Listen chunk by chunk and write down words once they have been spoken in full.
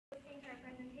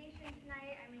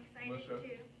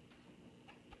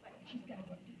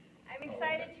I'm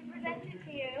excited to present it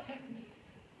to you.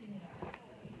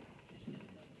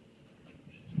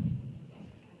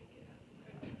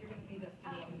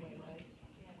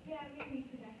 Yeah, I'm going to be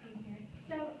presenting here.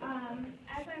 So,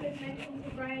 as I was mentioning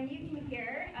to Brian, you can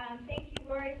hear. Thank you,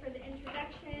 Rory, for the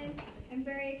introduction. I'm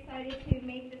very excited to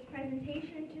make this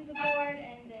presentation to the board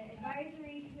and the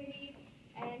advisory committee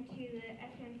and to the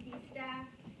SMC staff.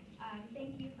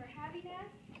 Thank you for having us.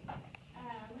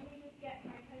 Let me just get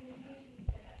my presentation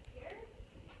set up here.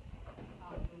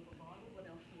 What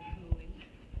else are we doing?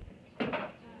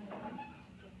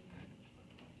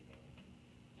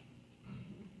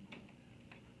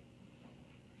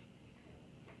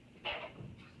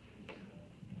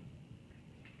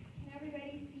 Can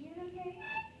everybody see it okay?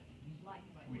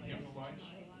 We have the lights.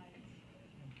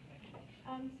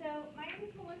 So my name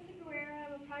is Melissa Guerrero.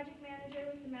 I'm a project manager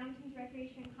with the Mountains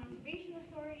Recreation and Conservation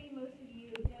Authority. Most of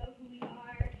you know who we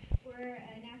are. We're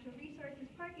a natural resources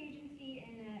park agency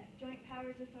and a joint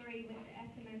powers authority with the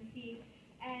SMMC.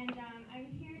 And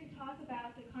I'm here to talk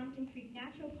about the Compton Creek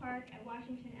Natural Park at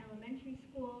Washington Elementary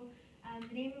School.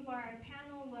 The name of our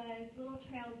panel was Little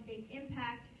Trails Big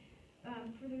Impact,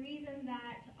 for the reason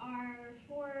that our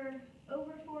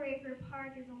over 4-acre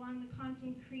park is along the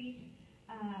Compton Creek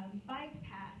bike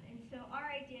path. And so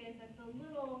our idea is that the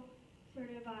little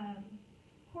sort of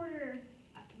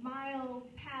quarter-mile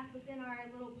path within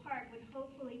our little park would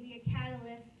hopefully be a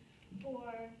catalyst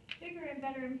for bigger and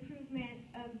better improvement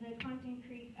of the Compton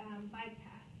Creek bike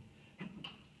path.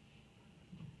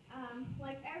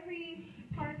 Like every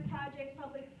park project,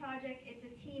 public project, it's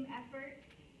a team effort.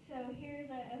 So here's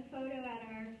a photo at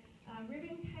our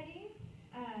ribbon cutting.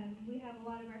 We have a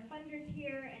lot of our funders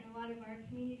here and a lot of our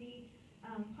community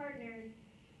partners.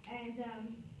 And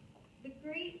the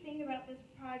great thing about this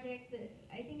project, that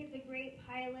I think it's a great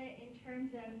pilot in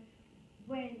terms of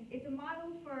when it's a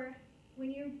model for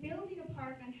when you're building a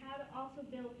park on how to also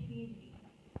build community.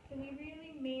 So we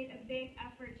really made a big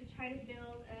effort to try to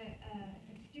build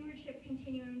a stewardship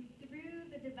continuum through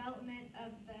the development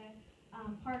of the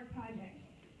park project.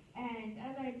 And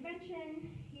as I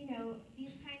mentioned, you know,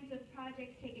 these kinds of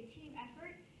projects take a team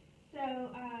effort.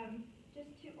 So just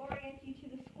to orient you to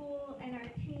the school and our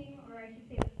team, or I should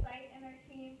say the site and our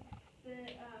team,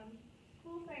 the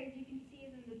school site, as you can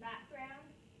see, is in the background.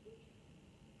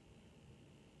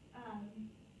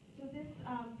 So this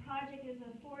project is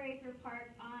a 4-acre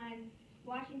park on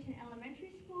Washington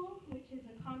Elementary School, which is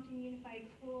a Compton Unified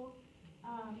School.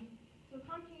 So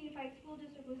Compton Unified School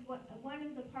District was one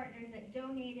of the partners that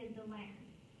donated the land.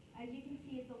 As you can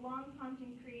see, it's along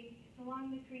Compton Creek, it's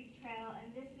along the creek trail,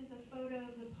 and this is a photo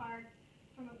of the park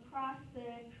from across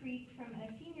the creek from a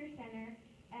senior center,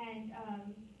 and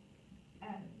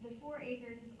the 4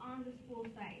 acres is on the school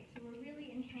site. So we're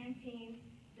really enhancing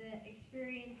the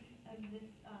experience of this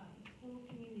school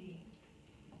community.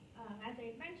 As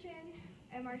I mentioned,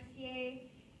 MRCA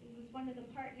was one of the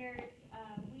partners.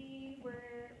 We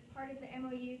were part of the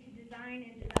MOU to design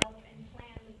and develop and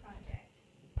plan the project.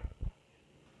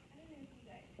 I don't know if you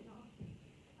guys know.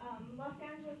 Los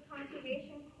Angeles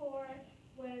Conservation Corps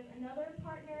was another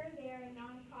partner. They are a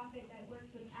nonprofit that works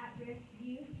with at-risk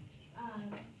youth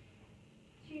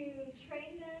to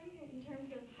train them in terms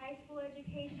of high school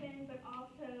education, but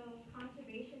also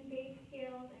conservation-based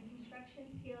skills and construction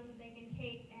skills that they can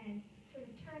take and sort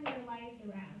of turn their lives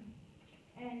around.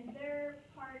 And their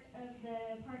part of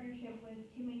the partnership was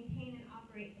to maintain and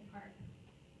operate the park.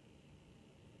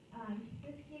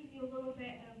 This gives you a little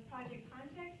bit of project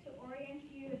context to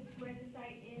orient you as to where the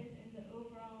site is in the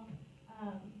overall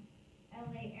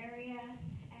LA area.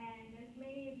 And as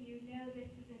many of you know, this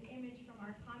is an image from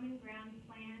our Common Ground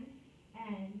plan.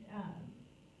 And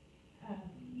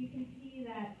you can see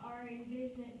that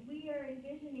we are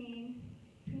envisioning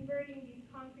converting these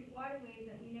concrete waterways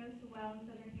that we know so well in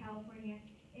Southern California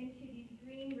into these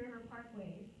green river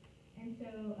parkways. And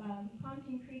so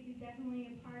Compton Creek is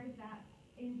definitely a part of that.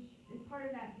 Is part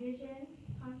of that vision.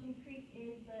 Compton Creek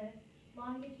is the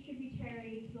longest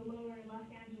tributary to the lower Los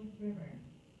Angeles River.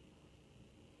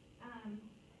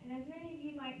 And as many of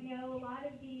you might know, a lot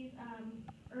of these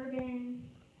urban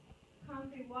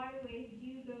concrete waterways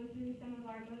do go through some of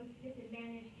our most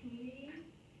disadvantaged communities.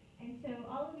 And so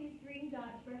all of these green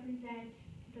dots represent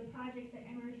the projects that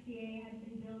MRCA has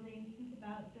been building since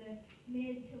about the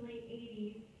mid to late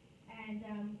 80s. And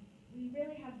we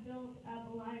really have built up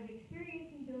a lot of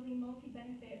experience in building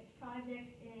multi-benefit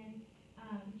projects in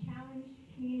challenged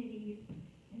communities.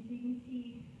 And so you can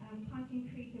see Compton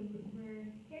Creek,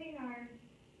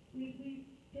 we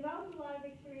developed a lot of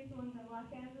experience along the Los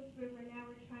Angeles River. Now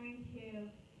we're trying to,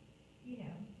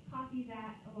 copy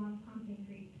that along Compton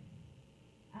Creek.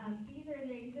 These are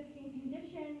the existing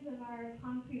sections of our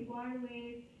concrete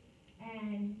waterways,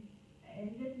 and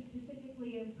this is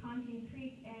specifically of Compton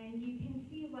Creek, and you can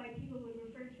see why people would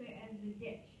refer to it as the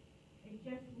ditch. It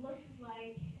just looks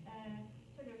like a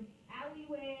sort of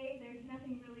alleyway. There's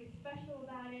nothing really special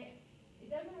about it. It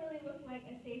doesn't really look like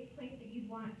a safe place that you'd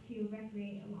want to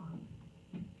recreate along.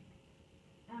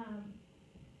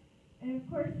 And of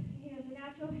course, you know, the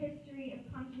natural history of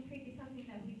Compton Creek is something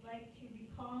that we'd like to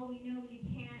recall. We know we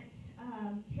can't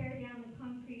tear down the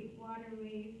concrete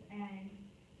waterways and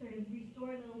sort of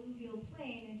restore the alluvial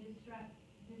plain and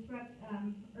disrupt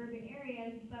urban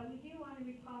areas, but we do want to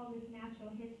recall this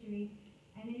natural history.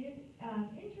 And it is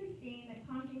interesting that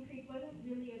Compton Creek wasn't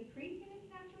really a creek in its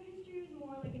natural history. It was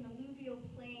more like an alluvial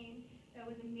plain that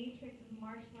was a matrix of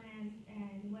marshlands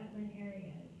and wetland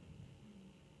areas.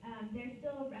 There's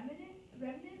still a remnant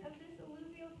of this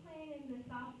alluvial plain in the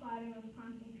soft bottom of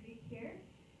Compton Creek here.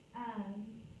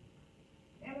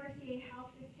 MRCA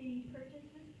helped the city purchase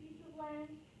this piece of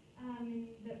land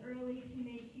in the early to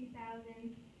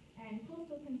mid-2000s, and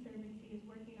Coastal Conservancy is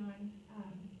working on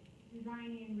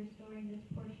designing and restoring this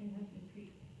portion of the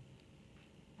creek.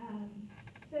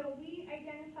 So we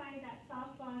identified that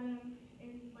soft bottom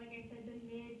in, like I said, the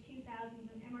mid-2000s,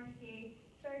 and MRCA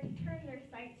started to turn their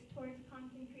sights towards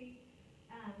Compton Creek.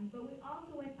 But we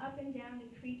also went up and down the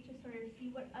creek to sort of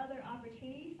see what other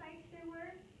opportunity sites there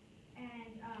were.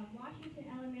 And Washington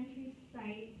Elementary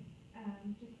site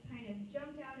just kind of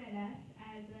jumped out at us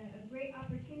as a great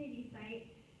opportunity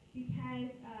site because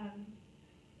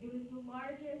it was the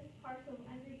largest parcel of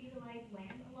underutilized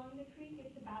land along the creek.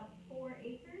 It's about 4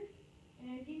 acres.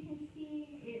 And as you can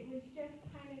see, it was just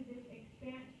kind of this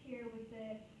expanse here with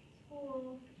the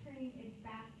school turning its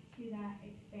back to that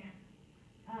expanse.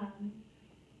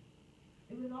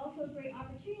 It was also a great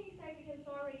opportunity site because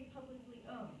it's already publicly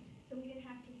owned. So we didn't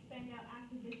have to spend out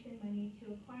acquisition money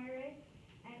to acquire it.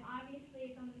 And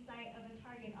obviously it's on the site of a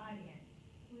target audience.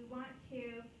 We want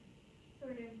to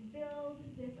sort of build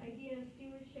this idea of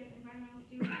stewardship, environmental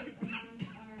stewardship among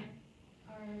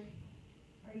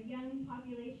our young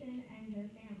population and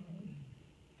their families.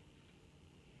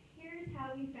 Here's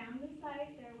how we found the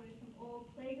site. There was some old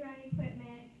playground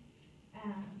equipment.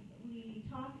 We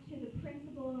talked to the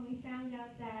principal and we found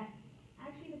out that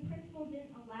actually the principal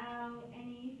didn't allow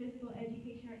any physical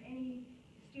education or any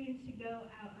students to go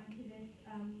out onto this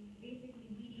basically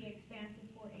weedy expanse of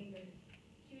 4 acres.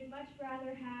 She would much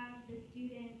rather have the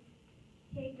students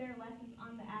take their lessons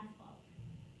on the asphalt.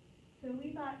 So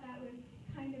we thought that was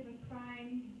kind of a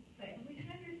crime, but we can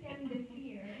understand the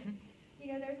fear.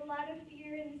 You know, there's a lot of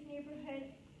fear in this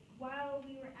neighborhood. While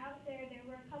we were out there, there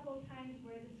were a couple of times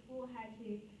where the school had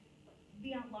to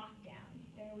be on lockdown.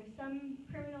 There was some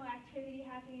criminal activity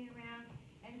happening around,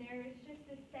 and there was just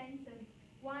this sense of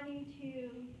wanting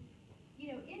to, you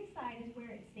know, inside is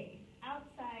where it's safe.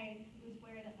 Outside was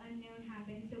where the unknown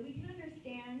happened. So we can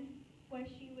understand why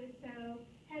she was so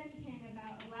hesitant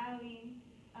about allowing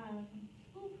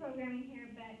school programming here,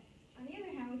 but on the other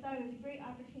hand, we thought it was a great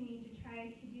opportunity to try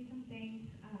to do something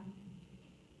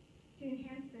to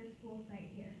enhance their school site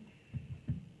here.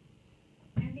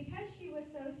 And because she was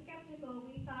so skeptical,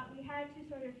 we thought we had to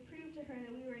sort of prove to her that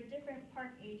we were a different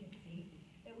park agency,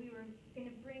 that we were going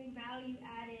to bring value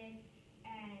added,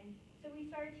 and so we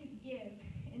started to give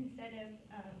instead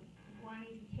of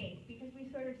wanting to take, because we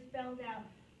sort of spelled out,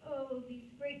 oh, these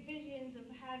great visions of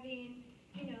having,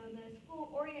 you know, the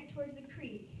school orient towards the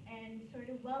creek and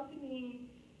sort of welcoming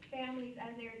families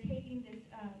as they were taking this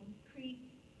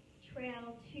creek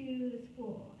trail to the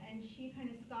school. And she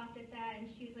kind of scoffed at that, and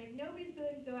she was like, nobody's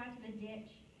going to go out to the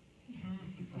ditch.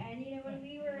 And, you know, when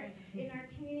we were in our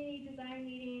community design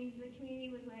meetings, the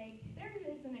community was like, there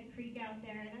isn't a creek out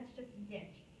there, that's just a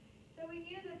ditch. So we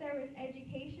knew that there was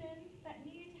education that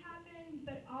needed to happen,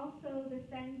 but also the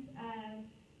sense of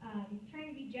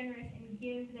trying to be generous and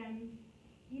give them,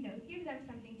 you know, give them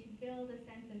something to build a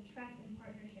sense of trust and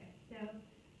partnership. So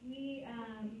we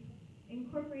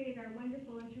incorporated our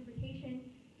wonderful interpretation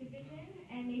division,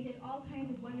 and they did all kinds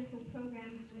of wonderful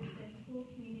programs with the school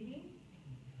community.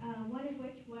 One of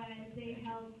which was they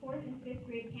held 4th and 5th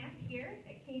grade camp here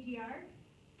at KGR.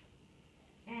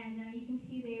 And you can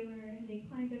see they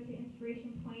climbed up to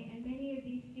Inspiration Point, and many of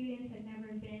these students had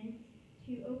never been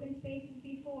to open spaces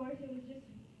before, so it was just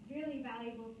really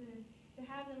valuable to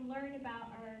have them learn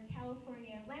about our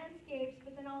California landscapes,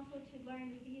 but then also to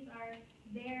learn that these are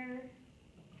their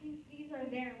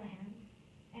lands.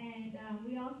 And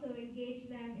we also engaged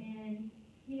them in,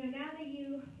 you know, now that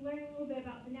you learn a little bit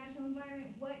about the natural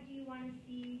environment, what do you want to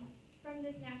see from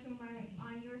this natural environment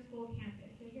on your school campus?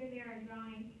 So here they are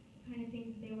drawing the kind of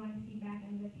things that they want to see back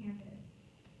on their campus.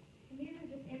 And these are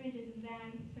just images of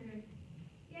them sort of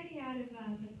getting out of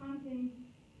the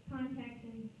Compton context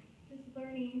and just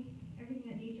learning everything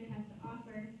that nature has to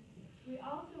offer. We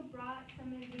also brought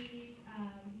some of these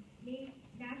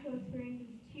natural experiences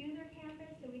to their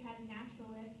campus, so we had a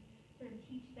naturalist sort of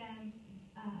teach them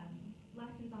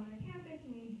lessons on their campus,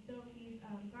 and we built these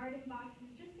garden boxes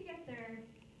just to get their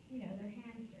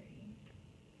hands dirty.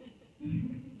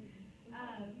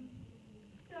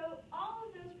 So all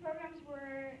of those programs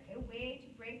were a way to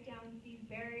break down these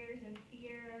barriers of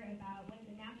fear about what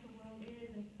the natural world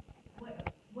is and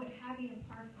what having a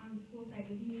park on the school site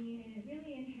would mean, and it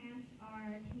really enhanced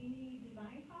our community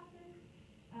design process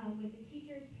with the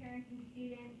teachers, parents, and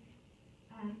students.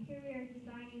 Here we are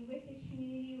designing with the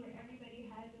community where everybody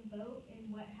has a vote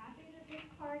in what happens at this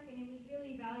park, and it was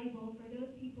really valuable for those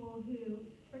people who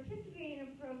participate in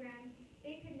a program.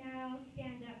 They could now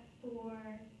stand up for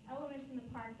elements in the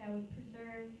park that would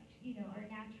preserve, our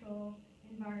natural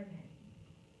environment.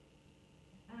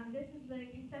 This is the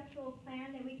conceptual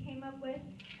plan that we came up with,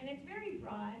 and it's very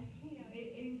broad.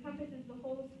 It encompasses the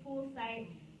whole school site,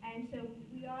 and so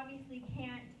we obviously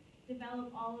can't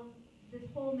develop all of this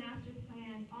whole master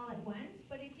plan all at once,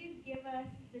 but it did give us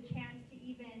the chance to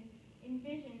even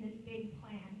envision this big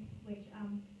plan, which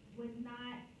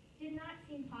did not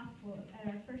seem possible at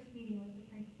our first meeting with the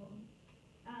principal.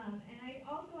 And I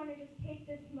also want to just take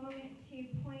this moment to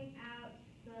point out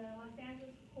the Los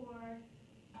Angeles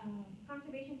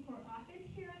Conservation Corps office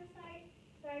here on site.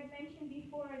 So I've mentioned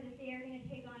before that they are going to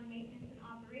take on maintenance and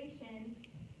operations,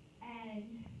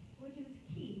 and which is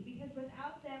key because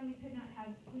without them we could not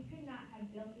have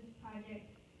built this project.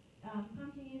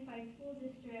 Compton Unified School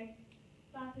District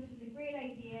thought this was a great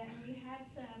idea, and we had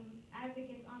some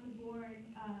advocates on the board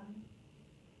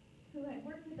who had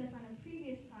worked with us on a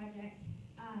previous project,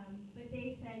 but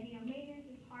they said, maintenance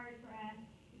is hard for us.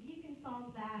 If you can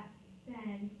solve that,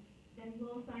 then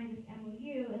we'll sign this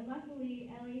MOU. And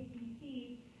luckily,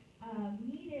 LACC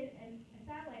needed a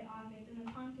satellite office in the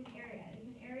Compton area. It's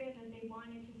an area that they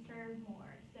wanted to serve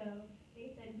more. So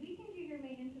they said, we can do your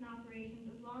maintenance and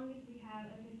operations as long as we have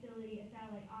a facility, a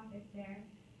satellite office there.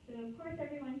 So of course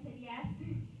everyone said yes,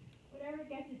 whatever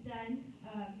gets it done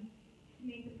to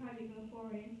make the project go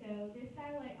forward. And so this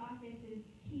satellite office is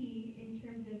key in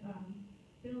terms of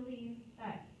building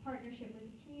that partnership with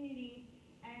the community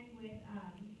and with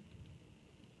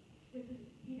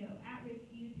at-risk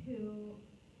youth who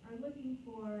are looking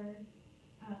for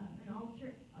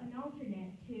an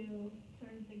alternate to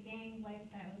sort of the gang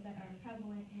lifestyles that are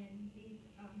prevalent in these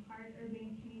hard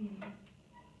urban communities.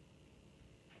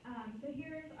 So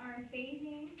here's our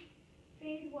phasing.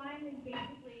 Phase 1 is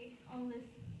basically all this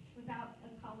without a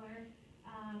color.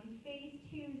 Phase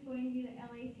 2 is going to be the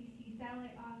LACC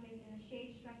satellite office in a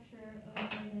shade structure over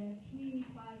the community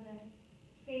plaza.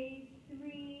 Phase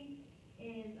 3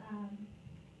 is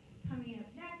coming up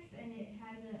next, and it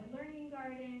has a learning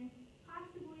garden,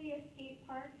 possibly a skate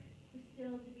park. We're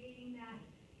still debating that,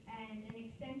 and an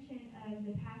extension of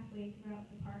the pathway throughout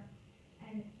the park.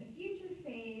 And a future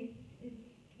phase is,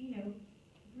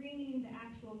 greening the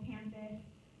actual campus,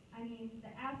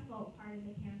 the asphalt part of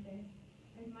the campus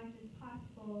as much as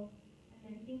possible,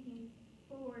 and then thinking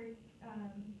forward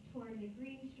toward the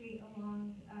green street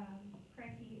along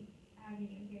Cressy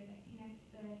Avenue here that connects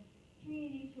the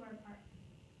community to our park.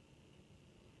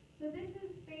 So this is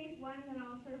phase 1 that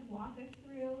I'll sort of walk us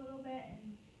through a little bit,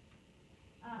 and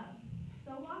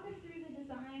so I'll walk us through the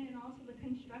design and also the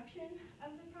construction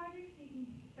of the project so you can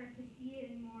start to see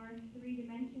it in more 3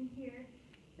 dimensions here.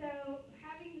 So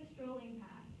having the strolling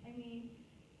path,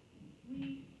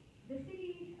 the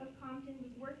city of Compton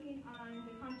was working on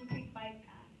the Compton Creek bike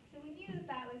path. So we knew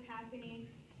that was happening.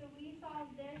 So we saw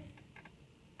this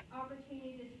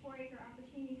opportunity, this 4-acre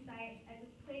opportunity site, as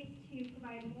a place to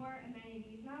provide more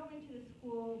amenities, not only to the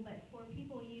school, but for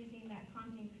people using that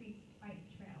Compton Creek bike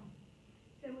trail.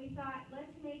 So we thought,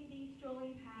 let's make these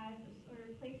strolling paths a sort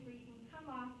of place where you can come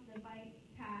off the bike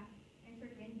path and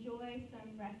sort of enjoy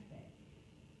some respite.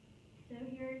 So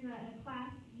here's a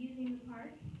class using the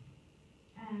park.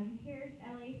 Here's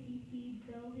LACC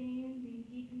building these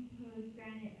decomposed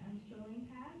granite strolling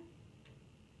paths.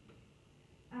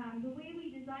 The way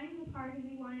we designed the park is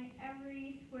we wanted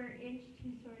every square inch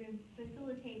to sort of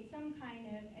facilitate some kind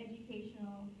of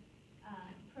educational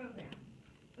program.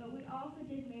 But we also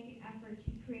did make an effort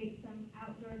to create some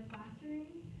outdoor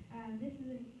classrooms. This is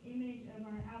an image of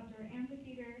our outdoor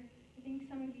amphitheater. I think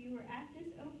some of you were at this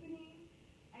opening.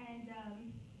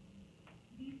 And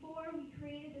before we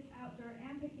created this outdoor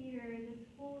amphitheater, the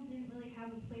school didn't really have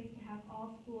a place to have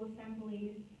all school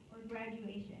assemblies or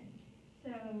graduation.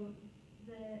 So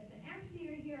the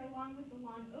amphitheater here, along with the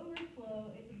lawn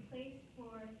overflow, is a place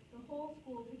for the whole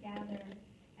school to gather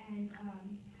and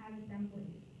have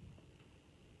assemblies.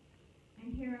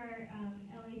 And here are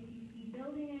LACC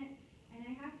building it. And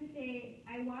I have to say,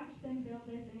 I watched them build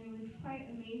this, and it was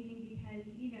quite amazing because,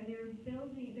 you know, they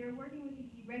were working with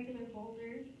these irregular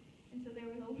boulders, and so there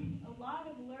was a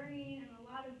lot of learning and a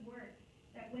lot of work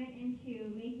that went into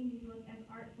making these look as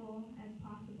artful as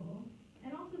possible,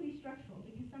 and also be structural,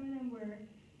 because some of them were,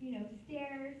 you know,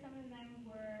 stairs, some of them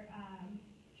were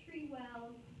tree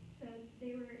wells, so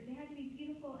they had to be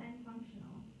beautiful and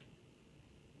functional.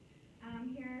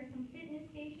 Here are some fitness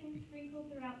stations sprinkled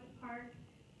throughout the park.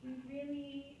 We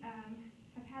really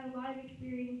have had a lot of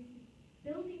experience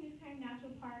building these kind of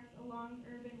natural parks along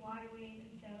urban waterways,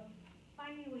 and so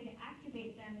finding a way to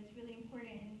activate them is really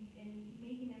important in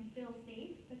making them feel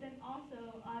safe, but then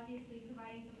also obviously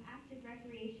providing some active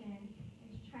recreation and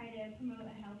to try to promote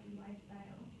a healthy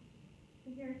lifestyle.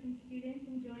 So here are some students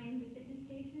enjoying the fitness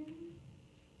stations.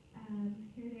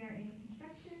 Here they are in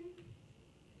construction.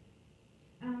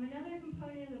 Another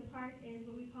component of the park is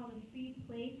what we call the free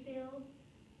play field.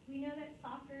 We know that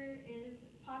soccer is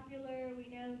popular, we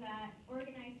know that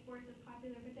organized sports is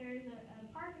popular, but there's a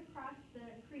park across the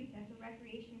creek that's a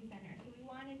recreation center. So we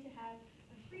wanted to have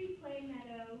a free play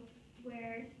meadow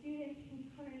where students can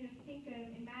kind of think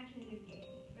of imaginative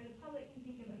games, or the public can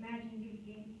think of imaginative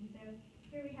games. And so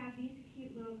here we have these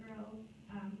cute little girls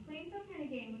playing some kind of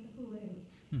game with a hula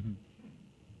hoop.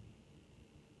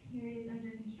 Here it is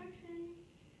under construction.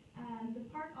 The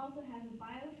park also has a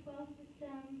bioswale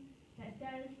system that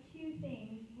does two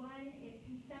things. One, it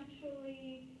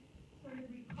conceptually sort of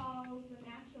recalls the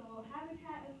natural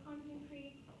habitat of Compton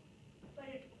Creek, but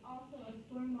it's also a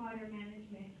stormwater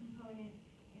management component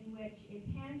in which it's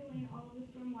handling all of the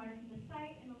stormwater from the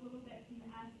site and a little bit from the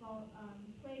asphalt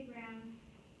playground.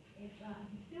 It's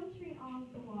filtering all of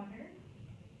the water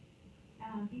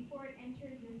before it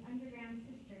enters this underground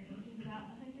cistern, which is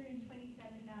about 127,000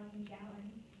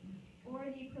 gallons, or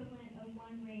the equivalent of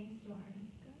one rainstorm.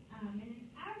 In an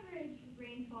average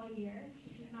rainfall year,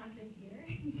 which is not this year,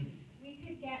 we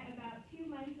could get about 2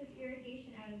 months of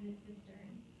irrigation out of this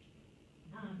cistern.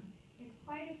 It's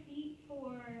quite a feat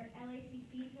for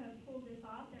LACC to have pulled this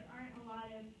off. There aren't a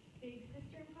lot of big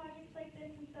cistern projects like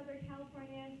this in Southern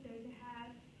California, so to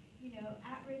have, you know,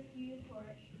 at-risk youth who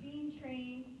are being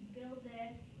trained to build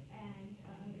this, and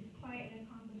it's quite an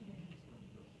accomplishment.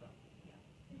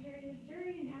 So here it is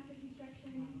during and after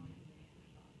construction.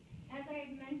 As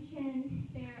I mentioned,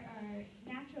 there are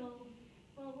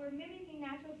we're mimicking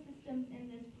natural systems in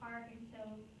this park, and so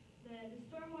the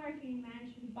stormwater is being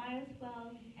managed through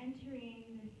bioswales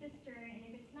entering the cistern, and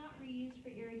if it's not reused for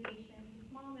irrigation, the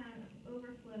small amount of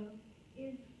overflow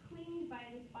is cleaned by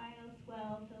this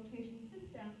bioswale filtration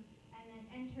system and then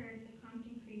enters the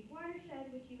Compton Creek watershed,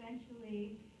 which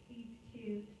eventually leads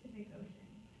to Pacific Ocean.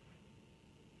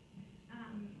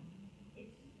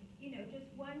 It's, you know, just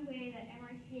one way that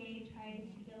MRCA tries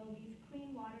to build these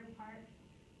clean water parks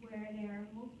where there are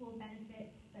multiple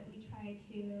benefits that we try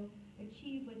to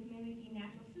achieve with mimicking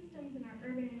natural systems in our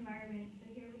urban environment.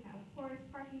 So here we have porous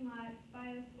parking lots,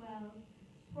 bioswales,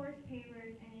 porous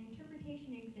pavers, and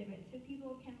interpretation exhibits, so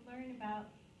people can learn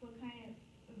about what kind of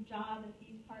job that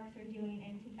these parks are doing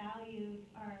and to value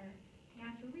our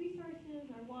natural resources,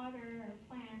 our water, our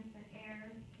plants, our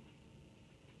air.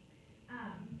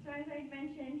 So as I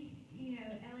mentioned, you know,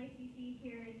 LACC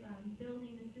here is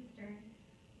building the cistern,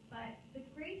 but the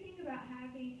great thing about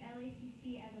having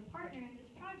LACC as a partner in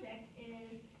this project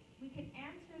is we can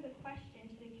answer the question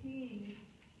to the community,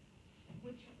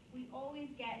 which we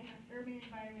always get in our urban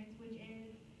environments, which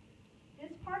is,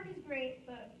 this park is great,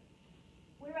 but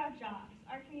what about jobs?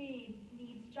 Our community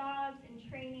needs jobs and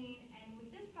training, and with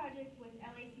this project, with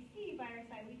LACC by our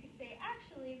side, we could say,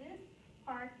 actually, this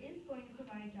park is going to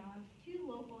provide jobs to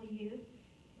local youth,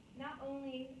 not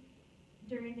only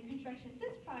during the construction of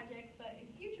this project, but in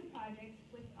future projects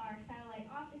with our satellite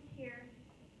office here,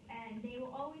 and they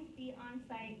will always be on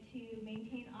site to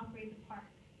maintain and operate the park.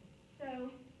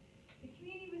 So the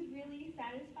community was really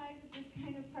satisfied with this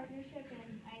kind of partnership,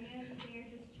 and I know that they are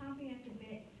just chomping at the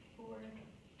bit for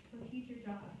future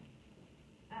jobs.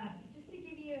 Just to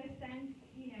give you a sense,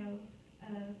 you know,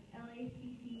 of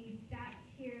LACC stats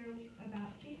here,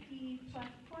 about 50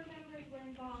 plus core members were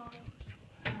involved.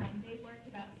 They worked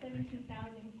about 17,000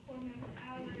 core member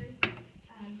hours.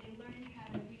 They learned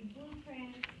how to read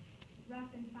blueprints,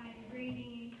 rough and fine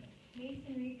grading,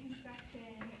 masonry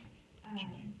construction.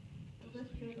 The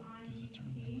list goes on, as you can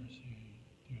see.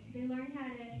 They learned how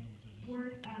to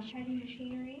work heavy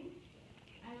machinery.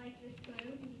 I like this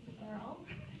photo because it's a girl.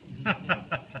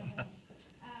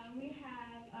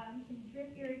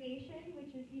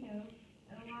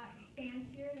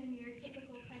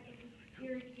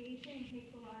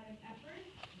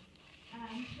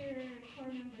 core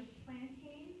members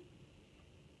planting.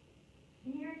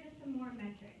 And here are just some more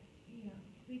metrics.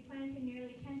 We planted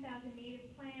nearly 10,000 native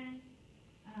plants,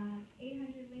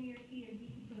 800 linear feet of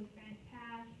decomposed granite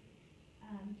path,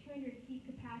 200 seat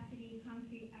capacity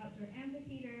concrete outdoor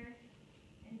amphitheater,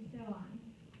 and so on.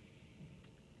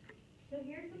 So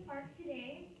here's the park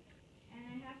today, and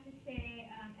I have to say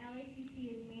LACC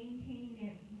is maintaining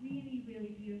it really,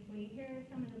 really beautifully. Here are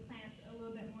some of the plants a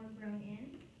little bit more grown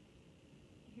in.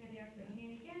 Here they are grown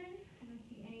in again. I don't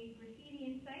see any graffiti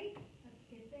in sight. That's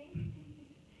a good thing.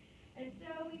 And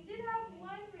so we did have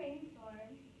one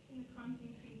rainstorm in the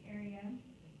Compton Creek area.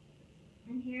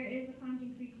 And here is the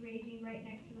Compton Creek raging right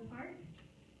next to the park.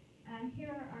 Here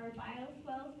are our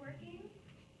bioswells working.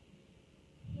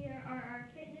 Here are our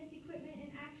fitness equipment in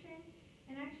action.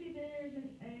 And actually there's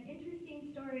an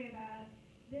interesting story about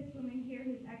this woman here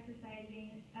who's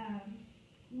exercising.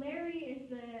 Larry is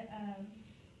the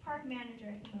park manager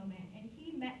at the moment, and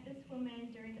he met this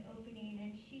woman during the opening,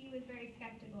 and she was very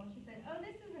skeptical. She said, "Oh,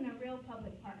 this isn't a real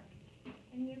public park."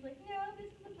 And he was like, "No,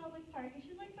 this is a public park." And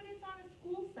she's like, "But it's on a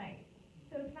school site,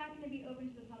 so it's not going to be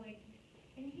open to the public."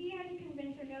 And he had to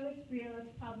convince her, "No, it's real, it's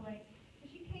public." So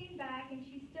she came back, and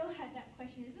she still had that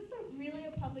question, "Is this really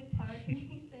a public park?" And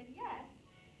he said, "Yes."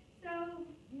 So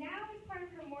now as part of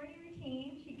her morning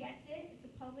routine, she gets it, it's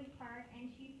a public park,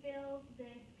 and she feels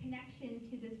this connection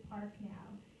to this park now.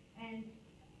 And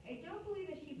I don't believe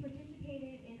that she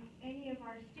participated in any of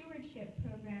our stewardship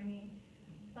programming,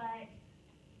 but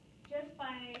just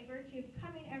by virtue of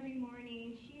coming every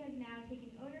morning, she has now taken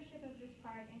ownership of this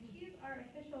park, and she is our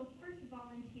official first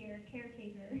volunteer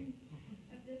caretaker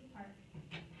of this park.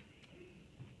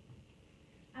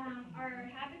 Our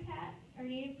habitat, our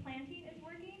native planting is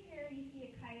working. Here you see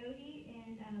a coyote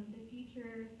in the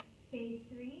future phase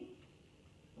 3.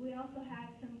 We also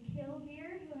have some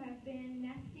killdeer who have been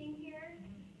nesting here.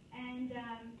 And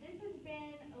this has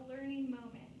been a learning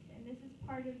moment. And this is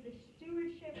part of the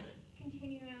stewardship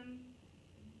continuum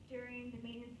during the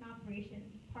maintenance and operations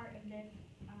part of this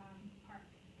park.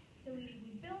 So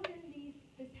we build in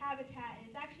this habitat, and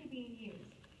it's actually being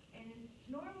used. And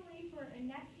normally for a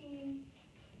nesting,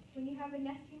 when you have a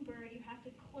nesting bird, you have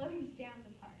to close down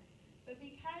the park. But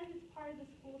because it's part of the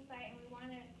school site and we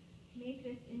want to make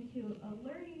this into a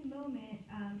learning moment,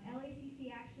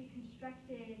 LACC actually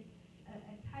constructed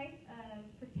a type of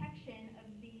protection of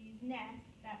these nests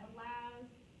that allows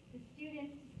the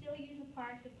students to still use the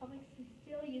park, the public to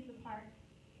still use the park,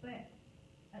 but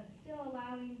still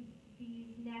allowing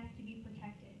these nests to be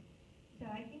protected. So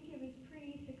I think it was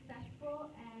pretty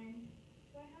successful, and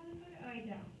do I have a photo? Oh, I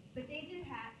don't. But they did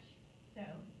hatch, so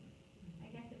I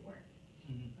guess it worked.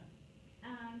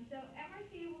 So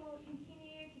MRC will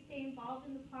continue to stay involved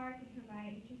in the park and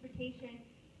provide interpretation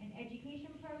and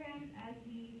education programs as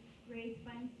we raise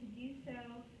funds to do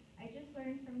so. I just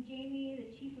learned from Jamie,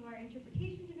 the chief of our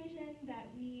interpretation division, that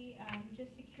we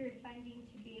just secured funding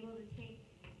to be able to take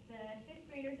the 5th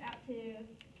graders out to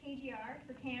KGR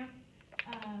for camp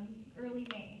early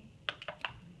May.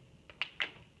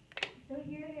 So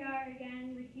here they are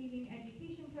again receiving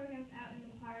education programs out in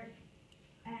the park,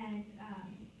 and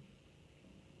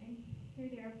here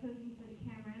they are posing for the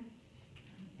camera.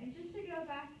 And just to go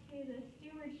back to the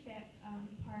stewardship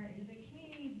part, the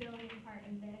community building part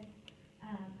of this,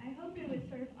 I hope it was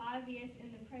sort of obvious in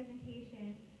the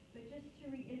presentation, but just to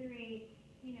reiterate,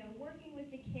 working with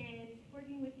the kids,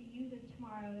 working with the youth of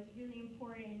tomorrow is really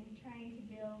important, trying to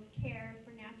build care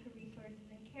for natural resources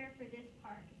and care for this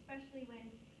park, especially when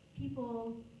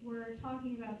people were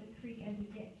talking about the creek as a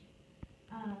ditch.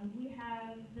 We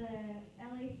have the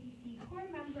LACC core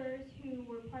members who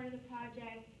were part of the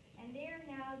project, and they are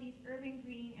now these urban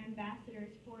greening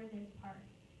ambassadors for this park.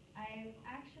 I've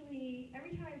actually,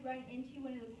 every time I run into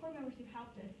one of the core members who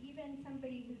helped us, even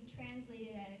somebody who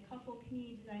translated at a couple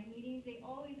community design meetings, they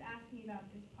always ask me about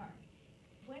this park.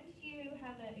 Once you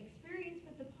have an experience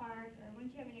with the park, or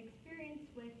once you have an experience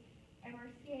with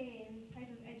MRCA and the type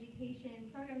of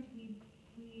education programs we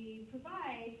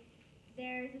provide,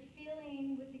 there's a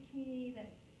feeling with the community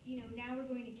that, now we're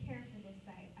going to care for this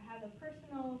site. I have a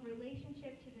personal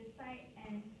relationship to this site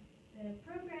and the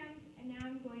program, and now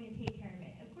I'm going to take care of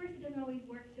it. Of course, it doesn't always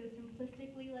work so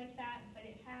simplistically like that, but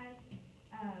it has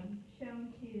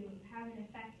shown to have an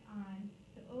effect on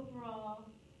the overall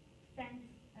sense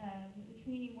of the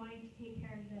community wanting to take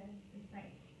care of the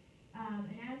site.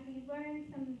 And as we learn,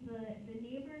 some of the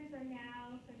neighbors are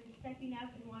now sort of stepping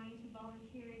up and wanting to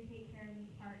volunteer and take care of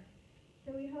this park.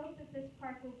 So we hope that this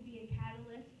park will be a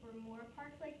catalyst for more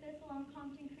parks like this along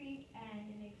Compton Creek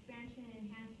and an expansion and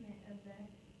enhancement of the